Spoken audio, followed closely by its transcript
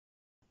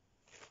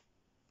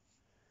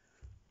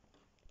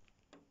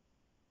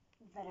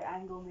better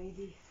angle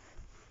maybe,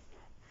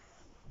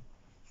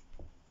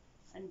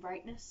 and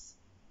brightness.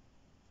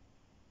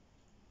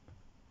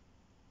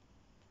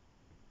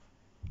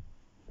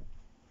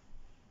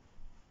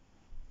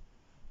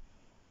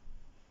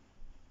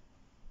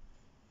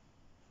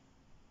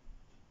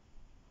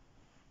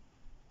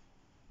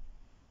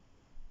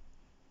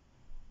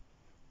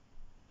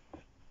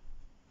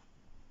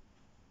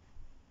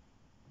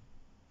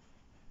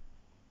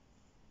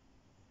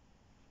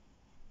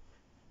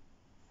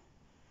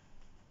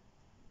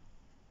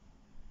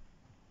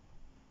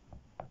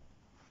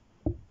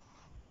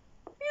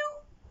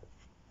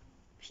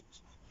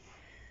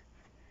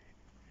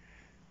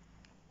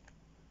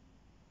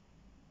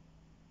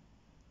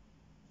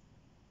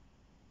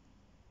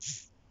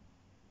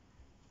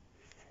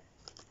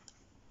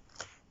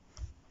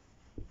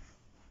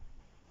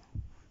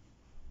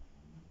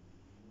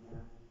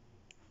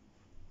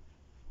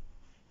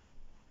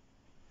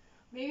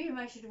 Maybe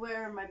I should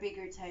wear my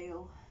bigger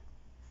tail.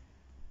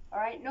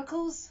 Alright,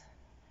 Knuckles?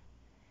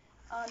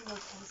 On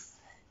Knuckles.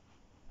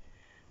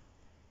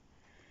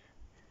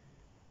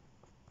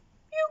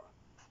 Pew!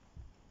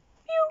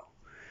 Pew!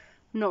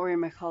 I'm not wearing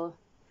my collar.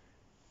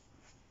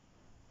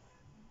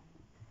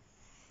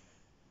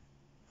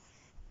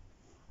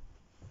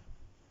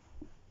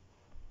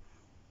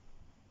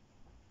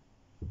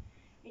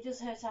 It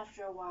just hurts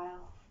after a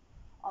while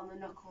on the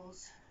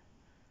knuckles.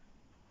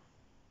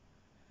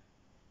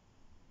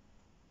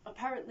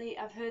 Apparently,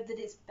 I've heard that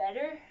it's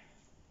better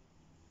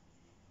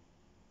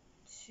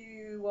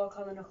to walk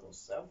on the knuckles,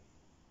 so,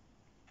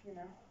 you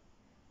know,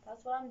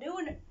 that's why I'm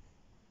doing it.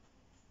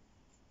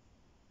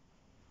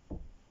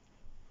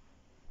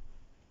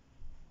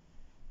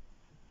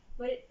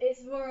 But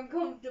it's more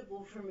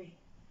uncomfortable for me.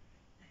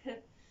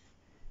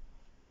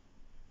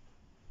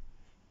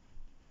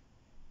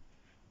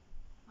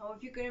 Oh,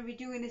 if you're going to be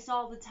doing this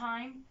all the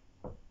time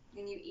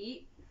when you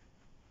eat,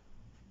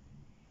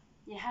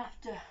 you have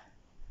to,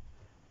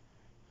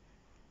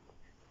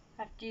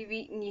 after you've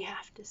eaten, you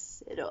have to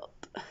sit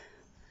up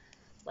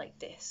like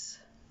this.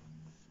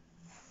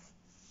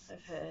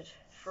 I've heard,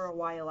 for a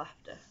while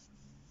after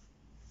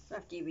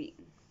you've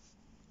eaten.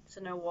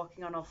 So no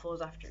walking on all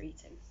fours after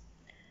eating.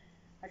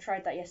 I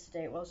tried that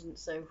yesterday, it wasn't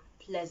so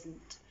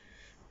pleasant.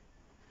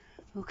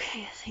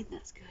 Okay, I think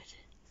that's good.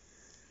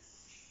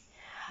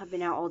 I've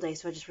been out all day,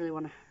 so I just really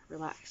want to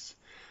relax.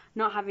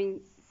 Not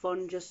having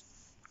fun, just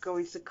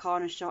going to the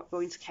corner shop,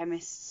 going to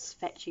chemists,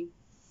 fetching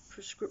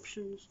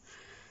prescriptions.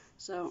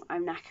 So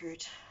I'm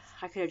knackered.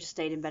 I could have just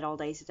stayed in bed all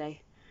day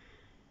today.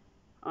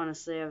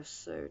 Honestly, I was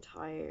so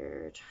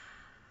tired.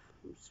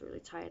 I'm just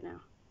really tired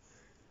now.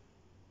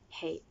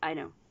 Hey, I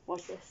know.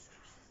 Watch this.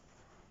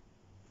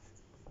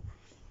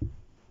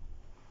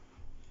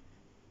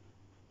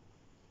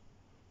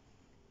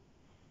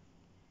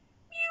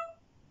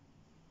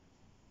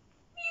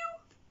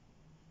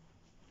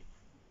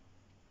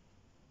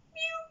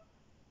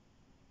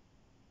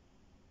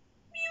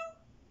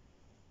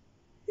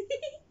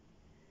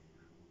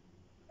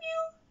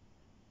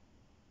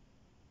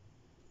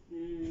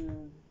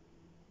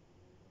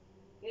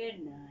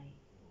 Good night.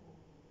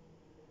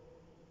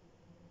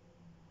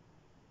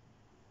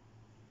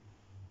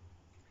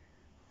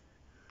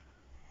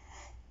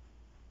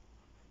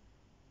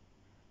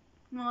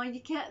 No,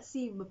 you can't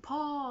see my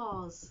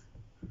paws.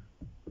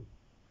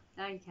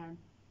 Now you can.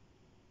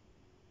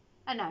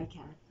 And now you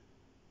can.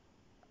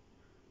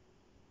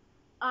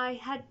 I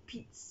had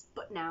pizza,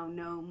 but now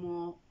no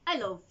more. I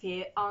love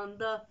here on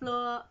the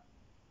floor.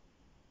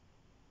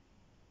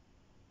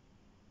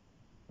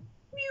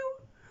 Mew.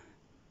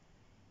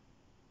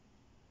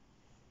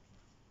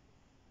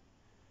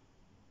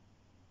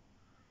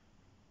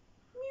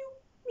 Mew.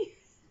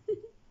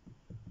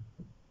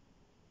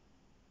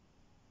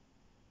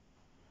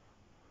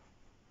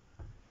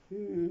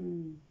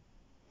 Mew.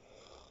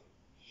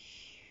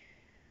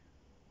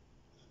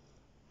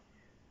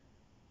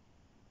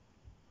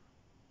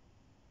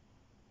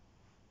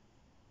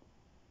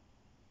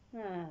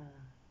 Ah,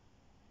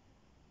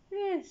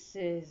 this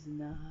is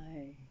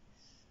nice.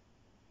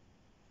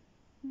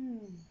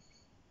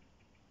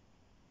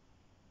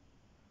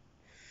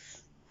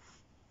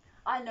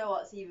 I know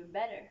what's even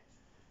better.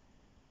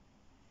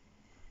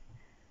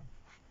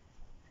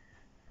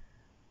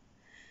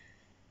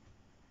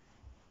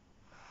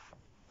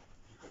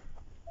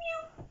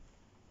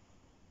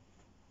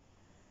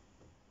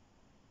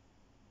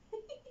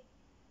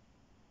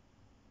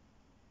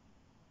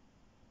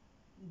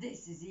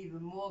 This is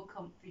even more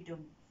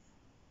confident.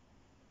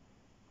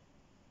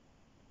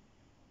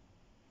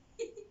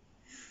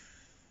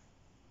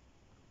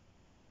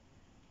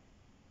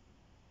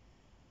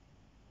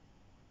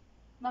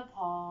 My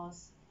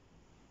paws.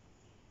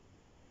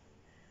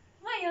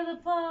 My other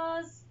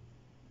paws.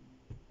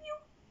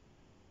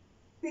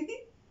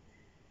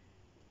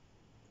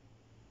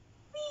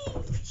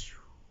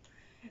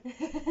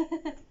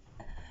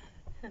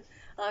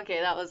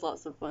 Okay, that was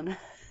lots of fun.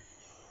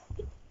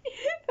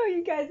 Hope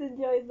you guys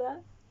enjoyed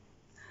that.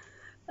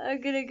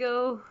 I'm gonna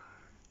go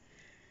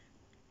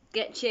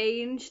get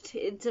changed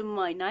into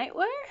my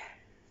nightwear,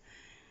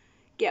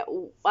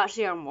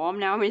 actually I'm warm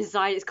now. I'm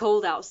inside. It's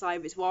cold outside,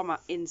 but it's warm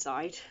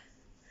inside,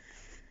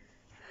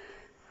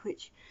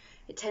 which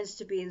it tends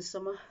to be in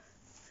summer.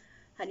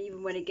 And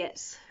even when it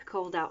gets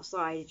cold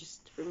outside, it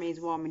just remains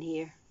warm in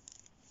here.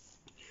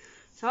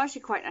 So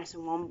actually quite nice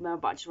and warm now,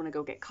 but I just want to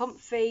go get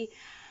comfy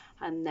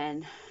and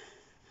then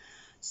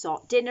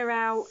sort dinner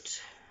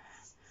out.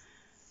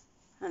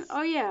 And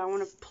oh yeah, I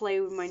want to play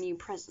with my new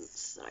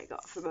presents that I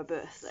got for my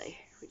birthday,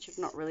 which I've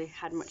not really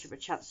had much of a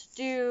chance to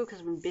do because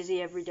I've been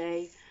busy every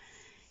day,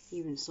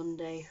 even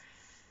Sunday.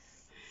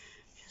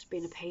 Just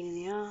been a pain in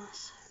the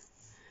arse.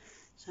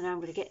 So now I'm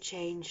going to get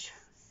changed,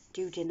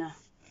 do dinner,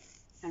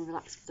 and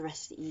relax for the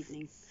rest of the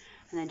evening.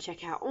 And then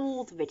check out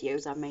all the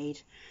videos I made.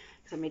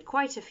 Because I made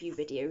quite a few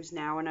videos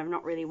now and I've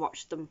not really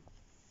watched them.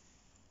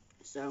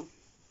 So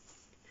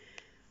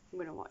I'm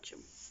going to watch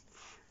them.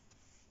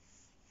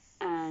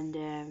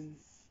 And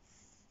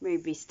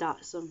maybe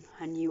start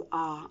a new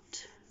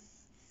art.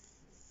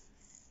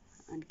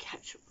 And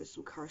catch up with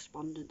some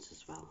correspondence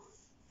as well.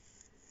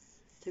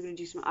 So I'm going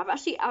to do some...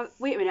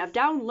 wait a minute, I've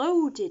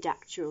downloaded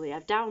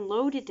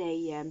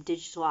a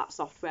digital art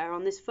software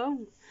on this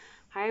phone.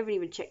 I haven't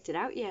even checked it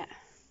out yet.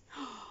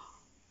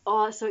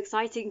 Oh, that's so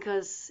exciting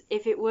because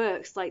if it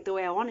works like the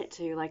way I want it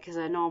to, like as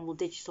a normal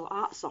digital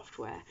art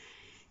software,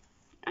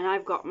 and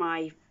I've got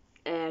a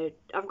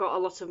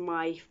lot of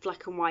my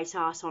black and white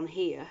art on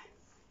here,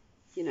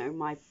 you know,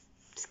 my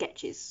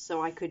sketches,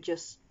 so I could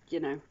just,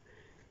 you know,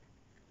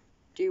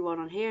 do one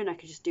on here and I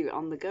could just do it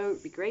on the go.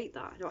 It'd be great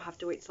that I don't have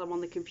to wait till I'm on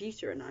the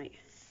computer at night,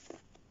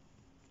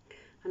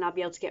 and I'll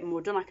be able to get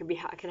more done. I could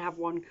have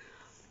one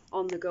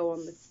on the go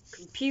on the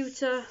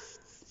computer,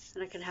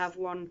 and I can have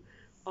one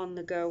on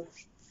the go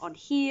on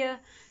here,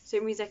 so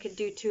it means I can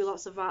do 2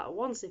 lots of art at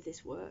once if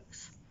this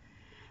works,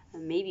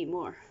 and maybe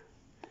more,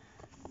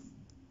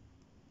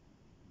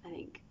 I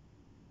think.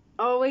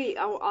 Oh wait,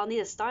 I'll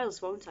need a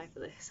stylus, won't I, for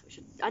this?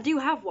 I do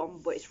have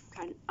one, but it's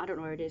I don't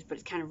know where it is, but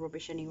it's kind of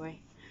rubbish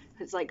anyway.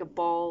 It's like a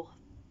ball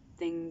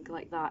thing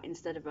like that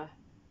instead of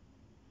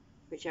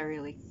which I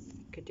really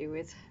could do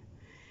with.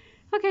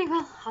 Okay,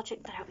 well, I'll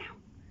check that out now.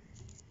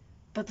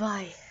 Bye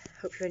bye.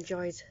 Hope you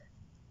enjoyed